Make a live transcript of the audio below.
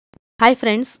Hi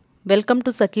friends, welcome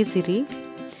to ಸಖಿ ಸಿರಿ.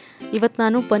 ಇವತ್ತು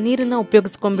ನಾನು ಪನ್ನೀರನ್ನು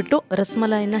ಉಪಯೋಗಿಸ್ಕೊಂಡ್ಬಿಟ್ಟು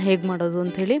ರಸಮಲಾಯಿನ ಹೇಗೆ ಮಾಡೋದು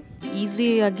ಅಂಥೇಳಿ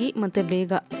ಈಸಿಯಾಗಿ ಮತ್ತು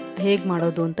ಬೇಗ ಹೇಗೆ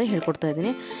ಮಾಡೋದು ಅಂತ ಹೇಳ್ಕೊಡ್ತಾ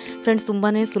ಇದ್ದೀನಿ. ಫ್ರೆಂಡ್ಸ್, ತುಂಬಾ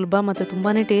ಸುಲಭ ಮತ್ತು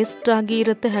ತುಂಬಾ ಟೇಸ್ಟಾಗಿ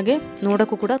ಇರುತ್ತೆ, ಹಾಗೆ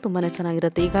ನೋಡೋಕ್ಕೂ ಕೂಡ ತುಂಬಾ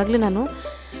ಚೆನ್ನಾಗಿರುತ್ತೆ. ಈಗಾಗಲೇ ನಾನು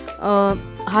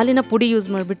ಹಾಲಿನ ಪುಡಿ ಯೂಸ್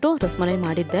ಮಾಡಿಬಿಟ್ಟು ರಸಮಲೈ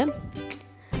ಮಾಡಿದ್ದೆ.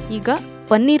 ಈಗ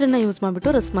ಪನ್ನೀರನ್ನು ಯೂಸ್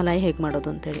ಮಾಡಿಬಿಟ್ಟು ರಸಮಲಾಯಿ ಹೇಗೆ ಮಾಡೋದು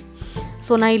ಅಂಥೇಳಿ.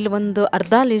 ಸೊ ನಾನು ಇಲ್ಲಿ ಒಂದು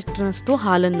ಅರ್ಧ ಲೀಟ್ರ್ನಷ್ಟು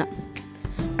ಹಾಲನ್ನು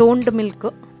ಟೋನ್ಡ್ ಮಿಲ್ಕ್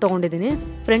ತೊಗೊಂಡಿದ್ದೀನಿ.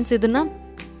 ಫ್ರೆಂಡ್ಸ್, ಇದನ್ನು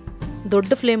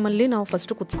ದೊಡ್ಡ ಫ್ಲೇಮಲ್ಲಿ ನಾವು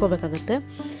ಫಸ್ಟು ಕುದಿಸ್ಕೋಬೇಕಾಗತ್ತೆ.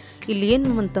 ಇಲ್ಲಿ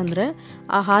ಏನು ಅಂತಂದರೆ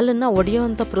ಆ ಹಾಲನ್ನು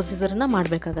ಒಡೆಯೋವಂಥ ಪ್ರೊಸೀಜರನ್ನು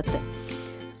ಮಾಡಬೇಕಾಗತ್ತೆ.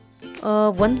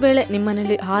 ಒಂದು ವೇಳೆ ನಿಮ್ಮ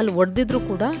ಮನೇಲಿ ಹಾಲು ಒಡೆದಿದ್ರೂ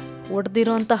ಕೂಡ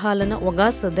ಒಡೆದಿರೋವಂಥ ಹಾಲನ್ನು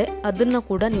ಒಗಾಸದೆ ಅದನ್ನು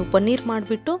ಕೂಡ ನೀವು ಪನ್ನೀರ್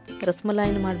ಮಾಡಿಬಿಟ್ಟು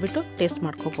ರಸಮಲಾಯಿನ ಮಾಡಿಬಿಟ್ಟು ಟೇಸ್ಟ್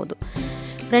ಮಾಡ್ಕೋಬೋದು.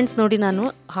 ಫ್ರೆಂಡ್ಸ್ ನೋಡಿ, ನಾನು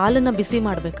ಹಾಲನ್ನು ಬಿಸಿ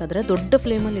ಮಾಡಬೇಕಾದ್ರೆ ದೊಡ್ಡ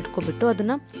ಫ್ಲೇಮಲ್ಲಿ ಇಟ್ಕೊಬಿಟ್ಟು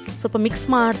ಅದನ್ನು ಸ್ವಲ್ಪ ಮಿಕ್ಸ್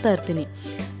ಮಾಡ್ತಾ ಇರ್ತೀನಿ.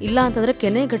 ಇಲ್ಲ ಅಂತಂದರೆ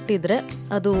ಕೆನೆ ಗಟ್ಟಿದ್ರೆ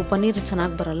ಅದು ಪನ್ನೀರ್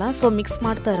ಚೆನ್ನಾಗಿ ಬರೋಲ್ಲ. ಸೊ ಮಿಕ್ಸ್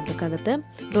ಮಾಡ್ತಾ ಇರಬೇಕಾಗತ್ತೆ.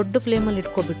 ದೊಡ್ಡ ಫ್ಲೇಮಲ್ಲಿ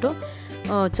ಇಟ್ಕೊಬಿಟ್ಟು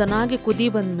ಚೆನ್ನಾಗಿ ಕುದಿ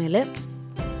ಬಂದಮೇಲೆ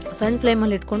ಸಣ್ಣ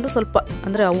ಫ್ಲೇಮಲ್ಲಿ ಇಟ್ಕೊಂಡು ಸ್ವಲ್ಪ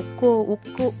ಅಂದರೆ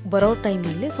ಉಕ್ಕು ಬರೋ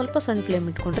ಟೈಮಲ್ಲಿ ಸ್ವಲ್ಪ ಸಣ್ಣ ಫ್ಲೇಮ್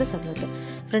ಇಟ್ಕೊಂಡ್ರೆ ಸಾಕಾಗುತ್ತೆ.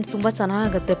 ಫ್ರೆಂಡ್ಸ್, ತುಂಬ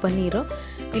ಚೆನ್ನಾಗುತ್ತೆ ಪನ್ನೀರು.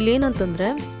 ಇಲ್ಲೇನಂತಂದರೆ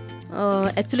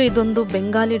ಆ್ಯಕ್ಚುಲಿ ಇದೊಂದು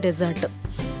ಬೆಂಗಾಲಿ ಡೆಸರ್ಟ್,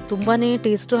 ತುಂಬಾ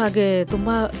ಟೇಸ್ಟು, ಹಾಗೆ ತುಂಬ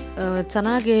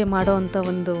ಚೆನ್ನಾಗಿ ಮಾಡೋವಂಥ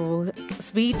ಒಂದು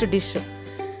ಸ್ವೀಟ್ ಡಿಶ್.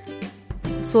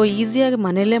 ಸೊ ಈಸಿಯಾಗಿ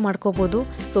ಮನೆಯಲ್ಲೇ ಮಾಡ್ಕೋಬೋದು.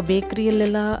 ಸೊ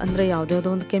ಬೇಕ್ರಿಯಲ್ಲೆಲ್ಲ ಅಂದರೆ ಯಾವುದ್ಯಾವುದೋ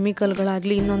ಒಂದು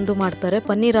ಕೆಮಿಕಲ್ಗಳಾಗಲಿ ಇನ್ನೊಂದು ಮಾಡ್ತಾರೆ.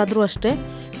 ಪನ್ನೀರ್ ಆದರೂ ಅಷ್ಟೇ.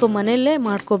 ಸೊ ಮನೆಯಲ್ಲೇ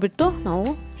ಮಾಡ್ಕೊಬಿಟ್ಟು ನಾವು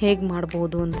ಹೇಗೆ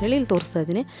ಮಾಡ್ಬೋದು ಅಂಥೇಳಿ ಇಲ್ಲಿ ತೋರಿಸ್ತಾ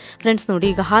ಇದ್ದೀನಿ. ಫ್ರೆಂಡ್ಸ್ ನೋಡಿ,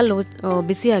 ಈಗ ಹಾಲು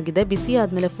ಬಿಸಿ ಆಗಿದೆ. ಬಿಸಿ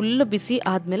ಆದಮೇಲೆ ಫುಲ್ಲು ಬಿಸಿ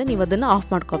ಆದಮೇಲೆ ನೀವು ಅದನ್ನು ಆಫ್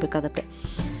ಮಾಡ್ಕೋಬೇಕಾಗತ್ತೆ.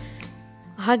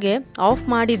 ಹಾಗೆ ಆಫ್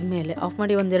ಮಾಡಿ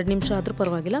ಒಂದು 2 ನಿಮಿಷ ಆದರೂ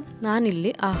ಪರವಾಗಿಲ್ಲ.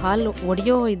 ನಾನಿಲ್ಲಿ ಆ ಹಾಲು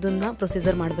ಒಡೆಯೋ ಇದನ್ನು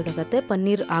ಪ್ರೊಸೀಜರ್ ಮಾಡಬೇಕಾಗತ್ತೆ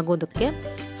ಪನ್ನೀರ್ ಆಗೋದಕ್ಕೆ.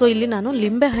 ಸೊ ಇಲ್ಲಿ ನಾನು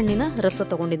ಲಿಂಬೆ ಹಣ್ಣಿನ ರಸ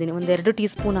ತೊಗೊಂಡಿದ್ದೀನಿ, ಒಂದು 2 ಟೀ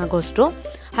ಸ್ಪೂನ್ ಆಗೋಷ್ಟು.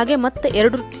 ಹಾಗೆ ಮತ್ತು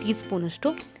 2 ಟೀ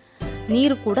ಸ್ಪೂನಷ್ಟು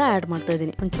ನೀರು ಕೂಡ ಆ್ಯಡ್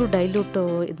ಮಾಡ್ತಾಯಿದ್ದೀನಿ, ಒಂಚೂರು ಡೈಲ್ಯೂಟ್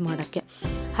ಇದು ಮಾಡೋಕ್ಕೆ.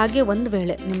 ಹಾಗೆ ಒಂದು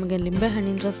ವೇಳೆ ನಿಮಗೆ ಲಿಂಬೆ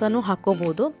ಹಣ್ಣಿನ ರಸನೂ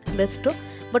ಹಾಕ್ಕೋಬೋದು, ಬೆಸ್ಟು.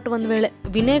 ಬಟ್ ಒಂದು ವೇಳೆ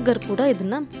ವಿನೇಗರ್ ಕೂಡ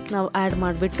ಇದನ್ನು ನಾವು ಆ್ಯಡ್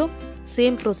ಮಾಡಿಬಿಟ್ಟು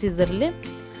ಸೇಮ್ ಪ್ರೊಸೀಜರಲ್ಲಿ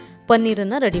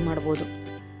ಪನ್ನೀರನ್ನು ರೆಡಿ ಮಾಡ್ಬೋದು.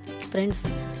 Friends,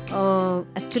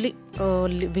 actually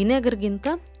ವಿನೇಗರ್ಗಿಂತ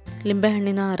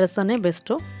ಲಿಂಬೆಹಣ್ಣಿನ ರಸನೇ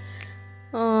best.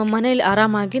 ಮನೇಲಿ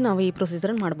ಆರಾಮಾಗಿ ನಾವು ಈ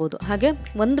ಪ್ರೊಸೀಜರನ್ನು ಮಾಡ್ಬೋದು. ಹಾಗೆ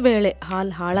ಒಂದು ವೇಳೆ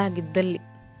ಹಾಲು ಹಾಳಾಗಿದ್ದಲ್ಲಿ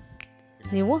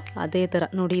ನೀವು ಅದೇ ಥರ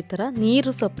ನೋಡಿ, ಈ ಥರ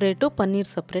ನೀರು ಸಪ್ರೇಟು ಪನ್ನೀರ್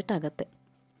ಸಪ್ರೇಟ್ ಆಗುತ್ತೆ,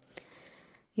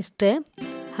 ಇಷ್ಟೇ.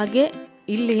 ಹಾಗೆ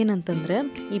ಇಲ್ಲಿ ಏನಂತಂದರೆ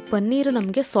ಈ ಪನ್ನೀರು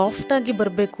ನಮಗೆ ಸಾಫ್ಟಾಗಿ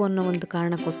ಬರಬೇಕು ಅನ್ನೋ ಒಂದು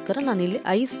ಕಾರಣಕ್ಕೋಸ್ಕರ ನಾನಿಲ್ಲಿ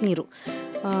ಐಸ್ ನೀರು,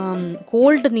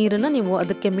 ಕೋಲ್ಡ್ ನೀರನ್ನು ನೀವು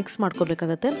ಅದಕ್ಕೆ ಮಿಕ್ಸ್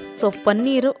ಮಾಡ್ಕೋಬೇಕಾಗತ್ತೆ. ಸೊ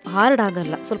ಪನ್ನೀರು ಹಾರ್ಡ್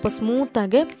ಆಗಲ್ಲ, ಸ್ವಲ್ಪ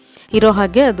ಸ್ಮೂತಾಗೆ ಇರೋ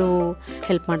ಹಾಗೆ ಅದು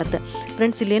ಹೆಲ್ಪ್ ಮಾಡುತ್ತೆ.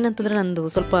 ಫ್ರೆಂಡ್ಸ್, ಇಲ್ಲಿ ಏನಂತಂದರೆ ನಂದು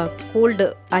ಸ್ವಲ್ಪ ಕೋಲ್ಡ್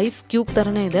ಐಸ್ ಕ್ಯೂಬ್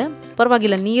ಥರನೇ ಇದೆ,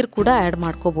 ಪರವಾಗಿಲ್ಲ, ನೀರು ಕೂಡ ಆ್ಯಡ್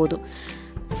ಮಾಡ್ಕೋಬೋದು.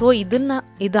 ಸೊ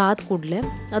ಇದಾದ ಕೂಡಲೇ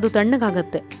ಅದು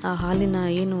ತಣ್ಣಗಾಗತ್ತೆ. ಆ ಹಾಲಿನ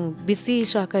ಏನು ಬಿಸಿ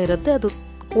ಶಾಖ ಇರುತ್ತೆ ಅದು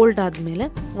ಕೋಲ್ಡ್ ಆದಮೇಲೆ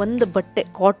ಒಂದು ಬಟ್ಟೆ,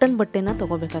 ಕಾಟನ್ ಬಟ್ಟೆನ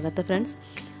ತೊಗೋಬೇಕಾಗತ್ತೆ. ಫ್ರೆಂಡ್ಸ್,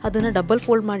 ಅದನ್ನು ಡಬಲ್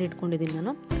ಫೋಲ್ಡ್ ಮಾಡಿ ಇಟ್ಕೊಂಡಿದ್ದೀನಿ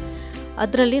ನಾನು.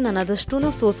 ಅದರಲ್ಲಿ ನಾನು ಅದಷ್ಟೂ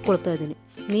ಸೋಸ್ಕೊಳ್ತಾ ಇದ್ದೀನಿ.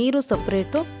 ನೀರು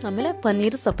ಸಪ್ರೇಟು, ಆಮೇಲೆ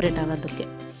ಪನ್ನೀರು ಸಪ್ರೇಟ್ ಆಗೋದಕ್ಕೆ.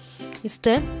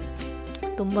 ಇಷ್ಟೇ,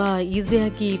 ತುಂಬ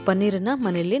ಈಸಿಯಾಗಿ ಈ ಪನ್ನೀರನ್ನು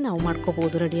ಮನೆಯಲ್ಲಿ ನಾವು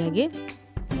ಮಾಡ್ಕೋಬೋದು ರೆಡಿಯಾಗಿ.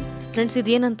 ಫ್ರೆಂಡ್ಸ್,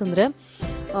 ಇದೇನಂತಂದರೆ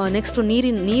ನೆಕ್ಸ್ಟು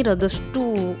ನೀರು ಅದಷ್ಟು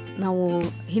ನಾವು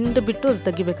ಹಿಂಡಿಬಿಟ್ಟು ಅದು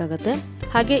ತೆಗಿಬೇಕಾಗತ್ತೆ.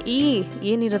 ಹಾಗೆ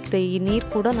ಏನಿರುತ್ತೆ ಈ ನೀರು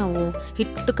ಕೂಡ ನಾವು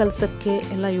ಹಿಟ್ಟು ಕಲಸೋಕ್ಕೆ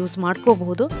ಎಲ್ಲ ಯೂಸ್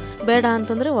ಮಾಡ್ಕೋಬಹುದು, ಬೇಡ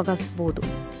ಅಂತಂದರೆ ಒಗಾಸ್ಬೋದು.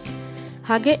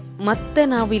 ಹಾಗೆ ಮತ್ತೆ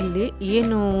ನಾವಿಲ್ಲಿ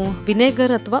ಏನು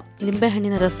ವಿನೇಗರ್ ಅಥವಾ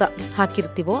ನಿಂಬೆಹಣ್ಣಿನ ರಸ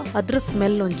ಹಾಕಿರ್ತೀವೋ ಅದ್ರ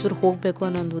ಸ್ಮೆಲ್ ಒಂಚೂರು ಹೋಗಬೇಕು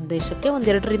ಅನ್ನೋ ಒಂದು ಉದ್ದೇಶಕ್ಕೆ 1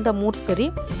 2 ರಿಂದ 3 ಸರಿ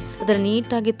ಅದನ್ನು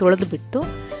ನೀಟಾಗಿ ತೊಳೆದುಬಿಟ್ಟು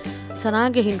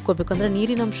ಚೆನ್ನಾಗಿ ಹಿಂಡ್ಕೋಬೇಕು. ಅಂದರೆ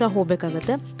ನೀರಿನಂಶ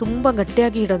ಹೋಗಬೇಕಾಗತ್ತೆ. ತುಂಬ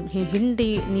ಗಟ್ಟಿಯಾಗಿ ಹಿಂಡಿ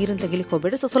ನೀರನ್ನು ತೆಗಿಲಿಕ್ಕೆ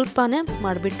ಹೋಗಬೇಡಿ. ಸೊ ಸ್ವಲ್ಪನೇ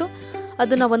ಮಾಡಿಬಿಟ್ಟು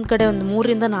ಅದನ್ನು ಒಂದು ಕಡೆ ಒಂದು 3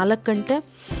 ರಿಂದ 4 ಗಂಟೆ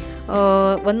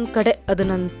ಒಂದು ಕಡೆ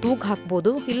ಅದನ್ನು ತೂಗು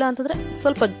ಹಾಕ್ಬೋದು. ಇಲ್ಲ ಅಂತಂದರೆ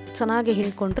ಸ್ವಲ್ಪ ಚೆನ್ನಾಗಿ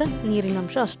ಹಿಂಡ್ಕೊಂಡ್ರೆ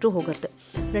ನೀರಿನಂಶ ಅಷ್ಟು ಹೋಗುತ್ತೆ.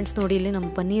 ಫ್ರೆಂಡ್ಸ್ ನೋಡಿ, ಇಲ್ಲಿ ನಮ್ಮ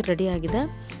ಪನ್ನೀರ್ ರೆಡಿ ಆಗಿದೆ.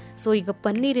 ಸೊ ಈಗ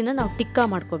ಪನ್ನೀರಿನ ನಾವು ಟಿಕ್ಕಾ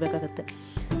ಮಾಡ್ಕೋಬೇಕಾಗತ್ತೆ.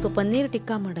 ಸೊ ಪನ್ನೀರ್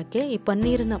ಟಿಕ್ಕಾ ಮಾಡೋಕ್ಕೆ ಈ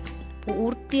ಪನ್ನೀರನ್ನ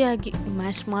ಪೂರ್ತಿಯಾಗಿ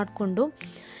ಮ್ಯಾಶ್ ಮಾಡಿಕೊಂಡು,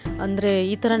 ಅಂದರೆ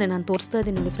ಈ ಥರನೇ ನಾನು ತೋರಿಸ್ತಾ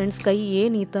ಇದ್ದೀನಿ ನೋಡಿ ಫ್ರೆಂಡ್ಸ್, ಕೈ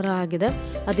ಏನು ಈ ಥರ ಆಗಿದೆ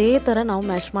ಅದೇ ಥರ ನಾವು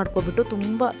ಮ್ಯಾಶ್ ಮಾಡ್ಕೊಬಿಟ್ಟು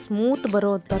ತುಂಬ ಸ್ಮೂತ್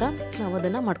ಬರೋ ಥರ ನಾವು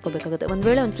ಅದನ್ನು ಮಾಡ್ಕೋಬೇಕಾಗುತ್ತೆ. ಒಂದು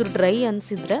ವೇಳೆ ಒಂಚೂರು ಡ್ರೈ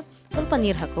ಅನಿಸಿದರೆ ಸ್ವಲ್ಪ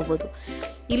ನೀರು ಹಾಕ್ಕೋಬೋದು.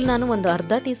 ಇಲ್ಲಿ ನಾನು ಒಂದು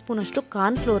ಅರ್ಧ ಟೀ ಸ್ಪೂನಷ್ಟು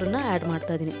ಕಾರ್ನ್ಫ್ಲೋರನ್ನು ಆ್ಯಡ್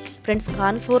ಮಾಡ್ತಾಯಿದ್ದೀನಿ. ಫ್ರೆಂಡ್ಸ್,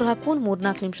 ಕಾರ್ನ್ಫ್ಲೋರ್ ಹಾಕು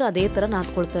 3-4 ನಿಮಿಷ ಅದೇ ಥರ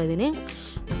ನಾದ್ಕೊಳ್ತಾ ಇದ್ದೀನಿ.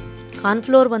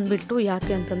 ಕಾರ್ನ್ಫ್ಲೋರ್ ಬಂದುಬಿಟ್ಟು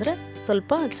ಯಾಕೆ ಅಂತಂದರೆ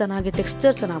ಸ್ವಲ್ಪ ಚೆನ್ನಾಗಿ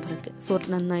ಟೆಕ್ಸ್ಚರ್ ಚೆನ್ನಾಗಿ ಬರೋಕ್ಕೆ. ಸೊ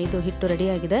ನನ್ನ ಇದು ಹಿಟ್ಟು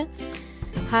ರೆಡಿಯಾಗಿದೆ.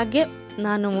 ಹಾಗೆ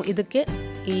ನಾನು ಇದಕ್ಕೆ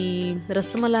ಈ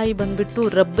ರಸಮಲಾಯಿ ಬಂದುಬಿಟ್ಟು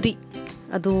ರಬ್ರಿ,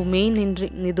 ಅದು ಮೇನ್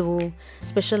ಇದು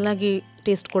ಸ್ಪೆಷಲ್ಲಾಗಿ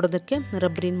ಟೇಸ್ಟ್ ಕೊಡೋದಕ್ಕೆ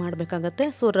ರಬ್ರಿನ ಮಾಡಬೇಕಾಗತ್ತೆ.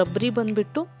 ಸೊ ರಬ್ರಿ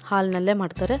ಬಂದುಬಿಟ್ಟು ಹಾಲಿನಲ್ಲೇ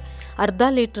ಮಾಡ್ತಾರೆ. ಅರ್ಧ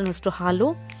ಲೀಟ್ರ್ನಷ್ಟು ಹಾಲು,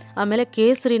 ಆಮೇಲೆ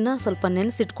ಕೇಸರಿನ ಸ್ವಲ್ಪ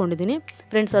ನೆನೆಸಿಟ್ಕೊಂಡಿದ್ದೀನಿ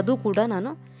ಫ್ರೆಂಡ್ಸ್, ಅದು ಕೂಡ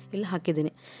ನಾನು ಇಲ್ಲಿ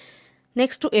ಹಾಕಿದ್ದೀನಿ.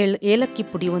 ನೆಕ್ಸ್ಟು ಏಲಕ್ಕಿ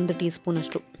ಪುಡಿ 1 ಟೀ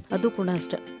ಸ್ಪೂನಷ್ಟು, ಅದು ಕೂಡ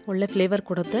ಅಷ್ಟೇ ಒಳ್ಳೆ ಫ್ಲೇವರ್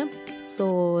ಕೊಡುತ್ತೆ. ಸೊ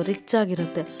ರಿಚ್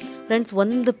ಆಗಿರುತ್ತೆ ಫ್ರೆಂಡ್ಸ್.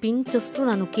 ಒಂದು ಪಿಂಚಷ್ಟು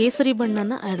ನಾನು ಕೇಸರಿ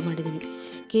ಬಣ್ಣನ ಆ್ಯಡ್ ಮಾಡಿದ್ದೀನಿ.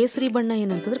 ಕೇಸರಿ ಬಣ್ಣ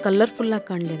ಏನಂತಂದ್ರೆ ಕಲರ್ಫುಲ್ಲಾಗಿ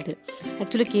ಕಾಣಲಿ ಅಂತೇಳಿ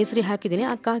ಆ್ಯಕ್ಚುಲಿ ಕೇಸರಿ ಹಾಕಿದ್ದೀನಿ.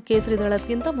 ಕೇಸರಿ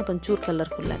ದಳದ್ಕಿಂತ ಮತ್ತೊಂದು ಚೂರು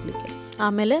ಕಲರ್ಫುಲ್ ಆಗಲಿಕ್ಕೆ.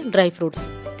 ಆಮೇಲೆ ಡ್ರೈ ಫ್ರೂಟ್ಸ್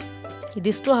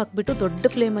ಇದಿಷ್ಟು ಹಾಕಿಬಿಟ್ಟು ದೊಡ್ಡ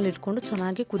ಫ್ಲೇಮಲ್ಲಿ ಇಟ್ಕೊಂಡು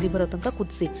ಚೆನ್ನಾಗಿ ಕುದಿ ಬರೋ ತನಕ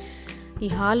ಕುದಿಸಿ. ಈ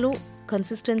ಹಾಲು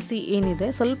ಕನ್ಸಿಸ್ಟೆನ್ಸಿ ಏನಿದೆ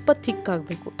ಸ್ವಲ್ಪ ಥಿಕ್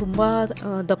ಆಗಬೇಕು, ತುಂಬ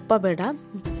ದಪ್ಪ ಬೇಡ,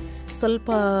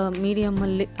 ಸ್ವಲ್ಪ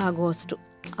ಮೀಡಿಯಮಲ್ಲಿ ಆಗುವಷ್ಟು.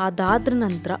 ಅದಾದ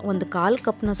ನಂತರ ಒಂದು 1/4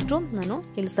 ಕಪ್ನಷ್ಟು ನಾನು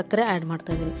ಇಲ್ಲಿ ಸಕ್ಕರೆ ಆ್ಯಡ್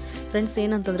ಮಾಡ್ತಾಯಿದ್ದೀನಿ ಫ್ರೆಂಡ್ಸ್.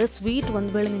 ಏನಂತಂದರೆ ಸ್ವೀಟ್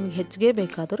ಒಂದು ವೇಳೆ ನಿಮಗೆ ಹೆಚ್ಚಿಗೆ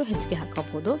ಬೇಕಾದರೂ ಹೆಚ್ಚಿಗೆ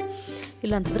ಹಾಕೋಬೋದು,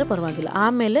 ಇಲ್ಲಾಂತಂದರೆ ಪರವಾಗಿಲ್ಲ.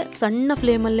 ಆಮೇಲೆ ಸಣ್ಣ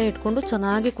ಫ್ಲೇಮಲ್ಲೇ ಇಟ್ಕೊಂಡು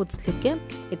ಚೆನ್ನಾಗಿ ಕುದಿಸ್ಲಿಕ್ಕೆ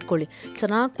ಇಟ್ಕೊಳ್ಳಿ.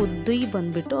 ಚೆನ್ನಾಗಿ ಕುದಿ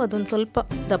ಬಂದುಬಿಟ್ಟು ಅದೊಂದು ಸ್ವಲ್ಪ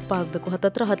ದಪ್ಪ ಆಗಬೇಕು.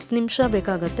 ಹತ್ತತ್ರ 10 ನಿಮಿಷ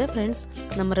ಬೇಕಾಗತ್ತೆ ಫ್ರೆಂಡ್ಸ್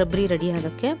ನಮ್ಮ ರಬ್ರಿ ರೆಡಿ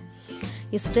ಆಗೋಕ್ಕೆ.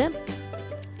 ಇಷ್ಟೇ.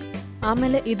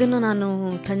 ಆಮೇಲೆ ಇದನ್ನು ನಾನು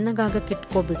ತಣ್ಣಗಾಗಕ್ಕೆ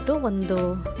ಇಟ್ಕೊಬಿಟ್ಟು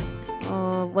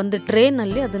ಒಂದು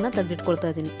ಟ್ರೇನಲ್ಲಿ ಅದನ್ನು ತೆಗೆದಿಟ್ಕೊಳ್ತಾ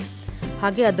ಇದ್ದೀನಿ.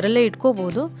 ಹಾಗೆ ಅದರಲ್ಲೇ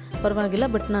ಇಟ್ಕೋಬೋದು, ಪರವಾಗಿಲ್ಲ.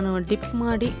 ಬಟ್ ನಾನು ಡಿಪ್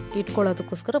ಮಾಡಿ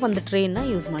ಇಟ್ಕೊಳ್ಳೋದಕ್ಕೋಸ್ಕರ ಒಂದು ಟ್ರೇನ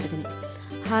ಯೂಸ್ ಮಾಡಿದ್ದೀನಿ.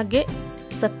 ಹಾಗೆ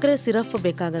ಸಕ್ಕರೆ ಸಿರಪ್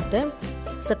ಬೇಕಾಗತ್ತೆ.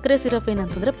 ಸಕ್ಕರೆ ಸಿರಪ್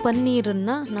ಏನಂತಂದರೆ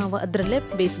ಪನ್ನೀರನ್ನು ನಾವು ಅದರಲ್ಲೇ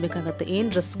ಬೇಯಿಸಬೇಕಾಗತ್ತೆ, ಏನು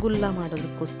ರಸಗುಲ್ಲ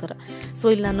ಮಾಡೋದಕ್ಕೋಸ್ಕರ. ಸೊ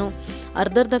ಇಲ್ಲಿ ನಾನು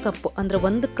ಅರ್ಧ ಕಪ್ಪು ಅಂದರೆ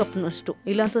 1 ಕಪ್ನಷ್ಟು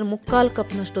ಇಲ್ಲಾಂತಂದ್ರೆ 3/4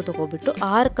 ಕಪ್ನಷ್ಟು ತೊಗೊಬಿಟ್ಟು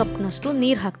 6 ಕಪ್ನಷ್ಟು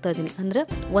ನೀರು ಹಾಕ್ತಾಯಿದ್ದೀನಿ. ಅಂದರೆ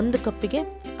 1 ಕಪ್ಪಿಗೆ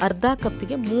ಅರ್ಧ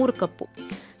ಕಪ್ಪಿಗೆ 3 ಕಪ್ಪು.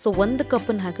 ಸೊ 1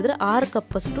 ಕಪ್ಪನ್ನು ಹಾಕಿದರೆ 6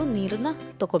 ಕಪ್ಪಷ್ಟು ನೀರನ್ನು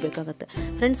ತೊಗೋಬೇಕಾಗತ್ತೆ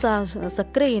ಫ್ರೆಂಡ್ಸ್. ಆ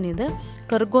ಸಕ್ಕರೆ ಏನಿದೆ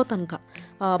ಕರ್ಗೋ ತನಕ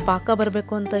ಪಾಕ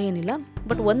ಬರಬೇಕು ಅಂತ ಏನಿಲ್ಲ,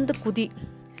 ಬಟ್ ಒಂದು ಕುದಿ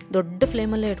ದೊಡ್ಡ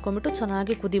ಫ್ಲೇಮಲ್ಲೇ ಇಟ್ಕೊಂಡ್ಬಿಟ್ಟು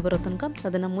ಚೆನ್ನಾಗಿ ಕುದಿ ಬರೋ ತನಕ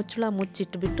ಅದನ್ನು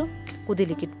ಮುಚ್ಚಿಟ್ಬಿಟ್ಟು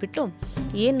ಕುದಿಲಿಕ್ಕೆ ಇಟ್ಬಿಟ್ಟು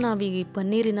ಏನು ನಾವು ಈ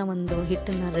ಪನ್ನೀರಿನ ಒಂದು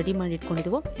ಹಿಟ್ಟನ್ನು ರೆಡಿ ಮಾಡಿ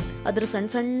ಇಟ್ಕೊಂಡಿದ್ದೀವೋ ಅದರ ಸಣ್ಣ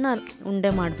ಸಣ್ಣ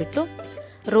ಉಂಡೆ ಮಾಡಿಬಿಟ್ಟು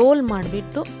ರೋಲ್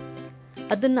ಮಾಡಿಬಿಟ್ಟು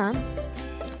ಅದನ್ನು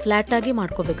ಫ್ಲ್ಯಾಟಾಗಿ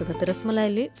ಮಾಡ್ಕೋಬೇಕಾಗತ್ತೆ.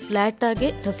 ರಸಮಲಾಯಲ್ಲಿ ಫ್ಲ್ಯಾಟಾಗಿ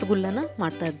ರಸಗುಲ್ಲನ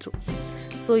ಮಾಡ್ತಾಯಿದ್ರು.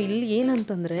 ಸೊ ಇಲ್ಲಿ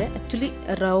ಏನಂತಂದರೆ ಆ್ಯಕ್ಚುಲಿ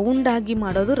ರೌಂಡಾಗಿ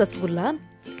ಮಾಡೋದು ರಸಗುಲ್ಲ,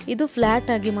 ಇದು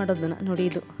ಫ್ಲ್ಯಾಟಾಗಿ ಮಾಡೋದನ್ನು ನೋಡಿ.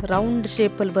 ಇದು ರೌಂಡ್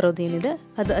ಶೇಪಲ್ಲಿ ಬರೋದೇನಿದೆ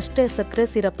ಅದು ಅಷ್ಟೇ ಸಕ್ಕರೆ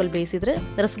ಸಿರಪಲ್ಲಿ ಬೇಯಿಸಿದರೆ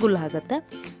ರಸಗುಲ್ಲ ಆಗುತ್ತೆ.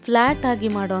 ಫ್ಲ್ಯಾಟಾಗಿ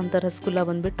ಮಾಡೋ ಅಂಥ ರಸಗುಲ್ಲ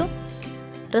ಬಂದುಬಿಟ್ಟು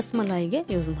ರಸಮಲಾಯಿಗೆ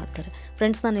ಯೂಸ್ ಮಾಡ್ತಾರೆ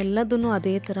ಫ್ರೆಂಡ್ಸ್. ನಾನು ಎಲ್ಲದನ್ನು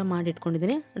ಅದೇ ಥರ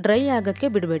ಮಾಡಿಟ್ಕೊಂಡಿದ್ದೀನಿ. ಡ್ರೈ ಆಗೋಕ್ಕೆ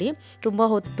ಬಿಡಬೇಡಿ, ತುಂಬ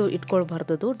ಹೊತ್ತು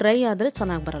ಇಟ್ಕೊಳ್ಬಾರ್ದು, ಡ್ರೈ ಆದರೆ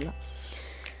ಚೆನ್ನಾಗಿ ಬರಲ್ಲ.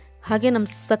 ಹಾಗೆ ನಮ್ಮ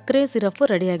ಸಕ್ಕರೆ ಸಿರಪ್ಪು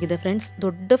ರೆಡಿಯಾಗಿದೆ ಫ್ರೆಂಡ್ಸ್.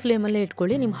 ದೊಡ್ಡ ಫ್ಲೇಮಲ್ಲೇ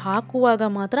ಇಟ್ಕೊಳ್ಳಿ, ನೀವು ಹಾಕುವಾಗ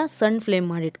ಮಾತ್ರ ಸಣ್ಣ ಫ್ಲೇಮ್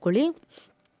ಮಾಡಿ ಇಟ್ಕೊಳ್ಳಿ.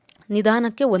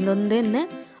 ನಿಧಾನಕ್ಕೆ ಒಂದೊಂದೇ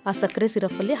ಆ ಸಕ್ಕರೆ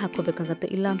ಸಿರಪ್ಪಲ್ಲಿ ಹಾಕ್ಕೋಬೇಕಾಗತ್ತೆ,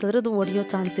 ಇಲ್ಲ ಅಂತಂದರೆ ಅದು ಒಡೆಯೋ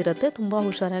ಚಾನ್ಸ್ ಇರುತ್ತೆ. ತುಂಬ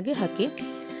ಹುಷಾರಾಗಿ ಹಾಕಿ.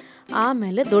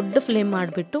 ಆಮೇಲೆ ದೊಡ್ಡ ಫ್ಲೇಮ್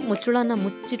ಮಾಡಿಬಿಟ್ಟು ಮುಚ್ಚಳನ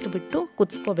ಮುಚ್ಚಿಟ್ಬಿಟ್ಟು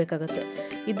ಕುದಿಸ್ಕೋಬೇಕಾಗತ್ತೆ.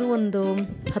 ಇದು ಒಂದು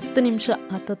 10 ನಿಮಿಷ,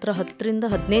 ಹತ್ತತ್ರ 10ರಿಂದ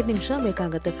 15 ನಿಮಿಷ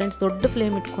ಬೇಕಾಗುತ್ತೆ ಫ್ರೆಂಡ್ಸ್. ದೊಡ್ಡ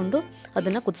ಫ್ಲೇಮ್ ಇಟ್ಕೊಂಡು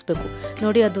ಅದನ್ನು ಕುದಿಸ್ಬೇಕು.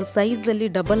 ನೋಡಿ ಅದು ಸೈಜಲ್ಲಿ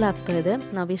ಡಬಲ್ ಆಗ್ತಾಯಿದೆ.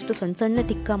 ನಾವು ಎಷ್ಟು ಸಣ್ಣ ಸಣ್ಣ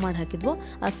ಟಿಕ್ಕ ಮಾಡಿ ಹಾಕಿದ್ವೋ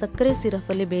ಆ ಸಕ್ಕರೆ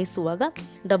ಸಿರಪ್ಪಲ್ಲಿ ಬೇಯಿಸುವಾಗ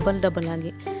ಡಬಲ್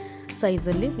ಆಗಿ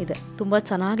ಸೈಜಲ್ಲಿ ಇದೆ. ತುಂಬ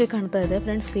ಚೆನ್ನಾಗಿ ಕಾಣ್ತಾ ಇದೆ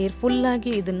ಫ್ರೆಂಡ್ಸ್.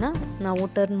 ಕೇರ್ಫುಲ್ಲಾಗಿ ಇದನ್ನು ನಾವು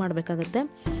ಟರ್ನ್ ಮಾಡಬೇಕಾಗತ್ತೆ.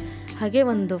 ಹಾಗೆ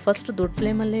ಫಸ್ಟ್ ದೊಡ್ಡ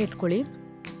ಫ್ಲೇಮಲ್ಲೇ ಇಟ್ಕೊಳ್ಳಿ,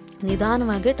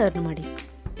 ನಿಧಾನವಾಗಿ ಟರ್ನ್ ಮಾಡಿ.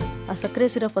 ಆ ಸಕ್ಕರೆ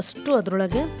ಸಿರಪ್ ಫಸ್ಟು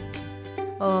ಅದರೊಳಗೆ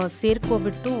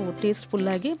ಸೇರ್ಕೊಬಿಟ್ಟು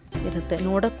ಟೇಸ್ಟ್ಫುಲ್ಲಾಗಿ ಇರುತ್ತೆ,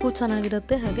 ನೋಡೋಕ್ಕೂ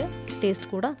ಚೆನ್ನಾಗಿರುತ್ತೆ, ಹಾಗೆ ಟೇಸ್ಟ್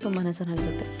ಕೂಡ ತುಂಬಾ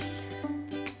ಚೆನ್ನಾಗಿರುತ್ತೆ.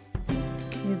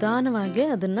 ನಿಧಾನವಾಗಿ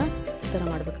ಅದನ್ನು ಈ ಥರ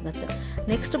ಮಾಡಬೇಕಾಗತ್ತೆ.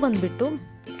 ನೆಕ್ಸ್ಟ್ ಬಂದುಬಿಟ್ಟು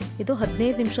ಇದು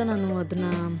 15 ನಿಮಿಷ ನಾನು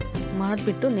ಅದನ್ನು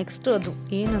ಮಾಡಿಬಿಟ್ಟು ನೆಕ್ಸ್ಟ್ ಅದು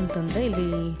ಏನಂತಂದರೆ ಇಲ್ಲಿ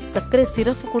ಸಕ್ಕರೆ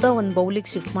ಸಿರಪ್ ಕೂಡ ಒಂದು ಬೌಲಿಗೆ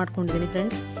ಶಿಫ್ಟ್ ಮಾಡ್ಕೊಂಡಿದ್ದೀನಿ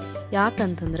ಫ್ರೆಂಡ್ಸ್.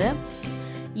 ಯಾಕಂತಂದರೆ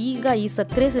ಈಗ ಈ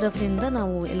ಸಕ್ಕರೆ ಸಿರಪ್ನಿಂದ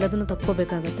ನಾವು ಎಲ್ಲದನ್ನು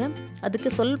ತಕ್ಕೋಬೇಕಾಗತ್ತೆ. ಅದಕ್ಕೆ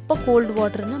ಸ್ವಲ್ಪ ಕೋಲ್ಡ್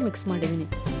ವಾಟ್ರನ್ನ ಮಿಕ್ಸ್ ಮಾಡಿದ್ದೀನಿ.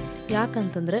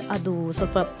 ಯಾಕಂತಂದರೆ ಅದು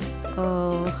ಸ್ವಲ್ಪ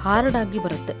ಹಾರ್ಡಾಗಿ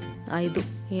ಬರುತ್ತೆ ಇದು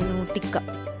ಏನು ಟಿಕ್ಕ.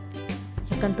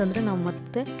 ಯಾಕಂತಂದರೆ ನಾವು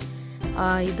ಮತ್ತೆ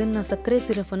ಇದನ್ನು ಸಕ್ಕರೆ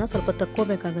ಸಿರಫನ್ನು ಸ್ವಲ್ಪ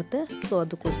ತಕ್ಕೋಬೇಕಾಗತ್ತೆ. ಸೊ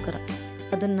ಅದಕ್ಕೋಸ್ಕರ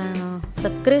ಅದನ್ನು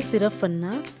ಸಕ್ಕರೆ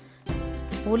ಸಿರಫನ್ನು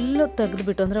ಫುಲ್ಲು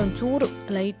ತೆಗೆದುಬಿಟ್ಟು ಅಂದರೆ ಒಂಚೂರು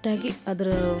ಲೈಟಾಗಿ ಅದರ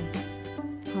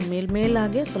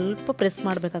ಮೇಲ್ಮೇಲಾಗೆ ಸ್ವಲ್ಪ ಪ್ರೆಸ್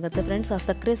ಮಾಡಬೇಕಾಗತ್ತೆ ಫ್ರೆಂಡ್ಸ್. ಆ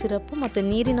ಸಕ್ಕರೆ ಸಿರಪ್ಪು ಮತ್ತು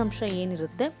ನೀರಿನಂಶ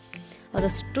ಏನಿರುತ್ತೆ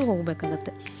ಅದಷ್ಟು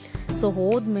ಹೋಗಬೇಕಾಗತ್ತೆ. ಸೊ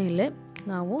ಹೋದ್ಮೇಲೆ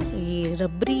ನಾವು ಈ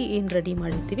ರಬ್ರಿ ಏನು ರೆಡಿ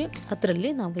ಮಾಡಿರ್ತೀವಿ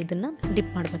ಅದರಲ್ಲಿ ನಾವು ಇದನ್ನು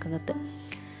ಡಿಪ್ ಮಾಡಬೇಕಾಗತ್ತೆ.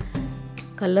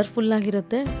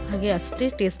 ಕಲರ್ಫುಲ್ಲಾಗಿರುತ್ತೆ, ಹಾಗೆ ಅಷ್ಟೇ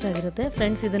ಟೇಸ್ಟಾಗಿರುತ್ತೆ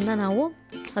ಫ್ರೆಂಡ್ಸ್. ಇದನ್ನು ನಾವು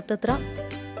ಹತ್ತತ್ರ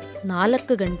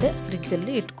 4 ಗಂಟೆ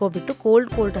ಫ್ರಿಜ್ಜಲ್ಲಿ ಇಟ್ಕೊಬಿಟ್ಟು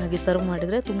ಕೋಲ್ಡ್ ಆಗಿ ಸರ್ವ್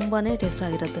ಮಾಡಿದರೆ ತುಂಬಾ ಟೇಸ್ಟ್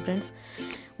ಆಗಿರುತ್ತೆ ಫ್ರೆಂಡ್ಸ್.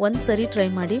 ಒಂದು ಸರಿ ಟ್ರೈ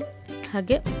ಮಾಡಿ.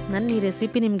 ಹಾಗೆ ನನ್ನ ಈ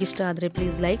ರೆಸಿಪಿ ನಿಮ್ಗೆ ಇಷ್ಟ ಆದರೆ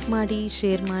ಪ್ಲೀಸ್ ಲೈಕ್ ಮಾಡಿ,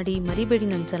 ಶೇರ್ ಮಾಡಿ, ಮರಿಬೇಡಿ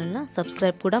ನನ್ನ ಚಾನಲ್ನ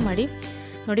ಸಬ್ಸ್ಕ್ರೈಬ್ ಕೂಡ ಮಾಡಿ.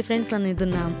 ನೋಡಿ ಫ್ರೆಂಡ್ಸ್, ನಾನು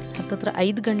ಇದನ್ನು ಹತ್ತತ್ರ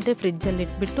 5 ಗಂಟೆ ಫ್ರಿಜ್ಜಲ್ಲಿ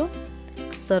ಇಟ್ಬಿಟ್ಟು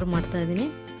ಸರ್ವ್ ಮಾಡ್ತಾಯಿದ್ದೀನಿ.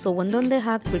 ಸೊ ಒಂದೊಂದೇ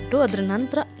ಹಾಕಿಬಿಟ್ಟು ಅದ್ರ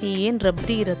ನಂತರ ಈ ಏನು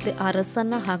ರಬ್ರಿ ಇರುತ್ತೆ ಆ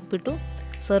ರಸನ ಹಾಕಿಬಿಟ್ಟು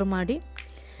ಸರ್ವ್ ಮಾಡಿ.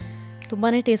 ತುಂಬಾ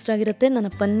ಟೇಸ್ಟಾಗಿರುತ್ತೆ. ನನ್ನ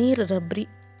ಪನ್ನೀರ್ ರಬ್ರಿ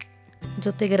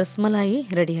ಜೊತೆಗೆ ರಸಮಲಾಯಿ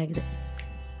ರೆಡಿಯಾಗಿದೆ.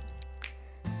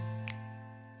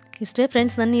 ಇಷ್ಟೇ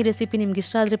ಫ್ರೆಂಡ್ಸ್, ನನ್ನ ಈ ರೆಸಿಪಿ ನಿಮ್ಗೆ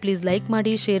ಇಷ್ಟ ಆದರೆ ಪ್ಲೀಸ್ ಲೈಕ್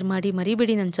ಮಾಡಿ, ಶೇರ್ ಮಾಡಿ,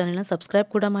 ಮರಿಬೇಡಿ ನನ್ನ ಚಾನಲ್ನ ಸಬ್ಸ್ಕ್ರೈಬ್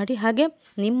ಕೂಡ ಮಾಡಿ. ಹಾಗೆ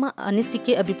ನಿಮ್ಮ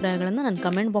ಅನಿಸಿಕೆ ಅಭಿಪ್ರಾಯಗಳನ್ನು ನನ್ನ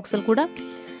ಕಮೆಂಟ್ ಬಾಕ್ಸಲ್ಲಿ ಕೂಡ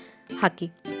ಹಾಕಿ.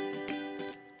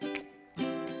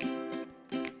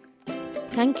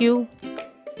 Thank you.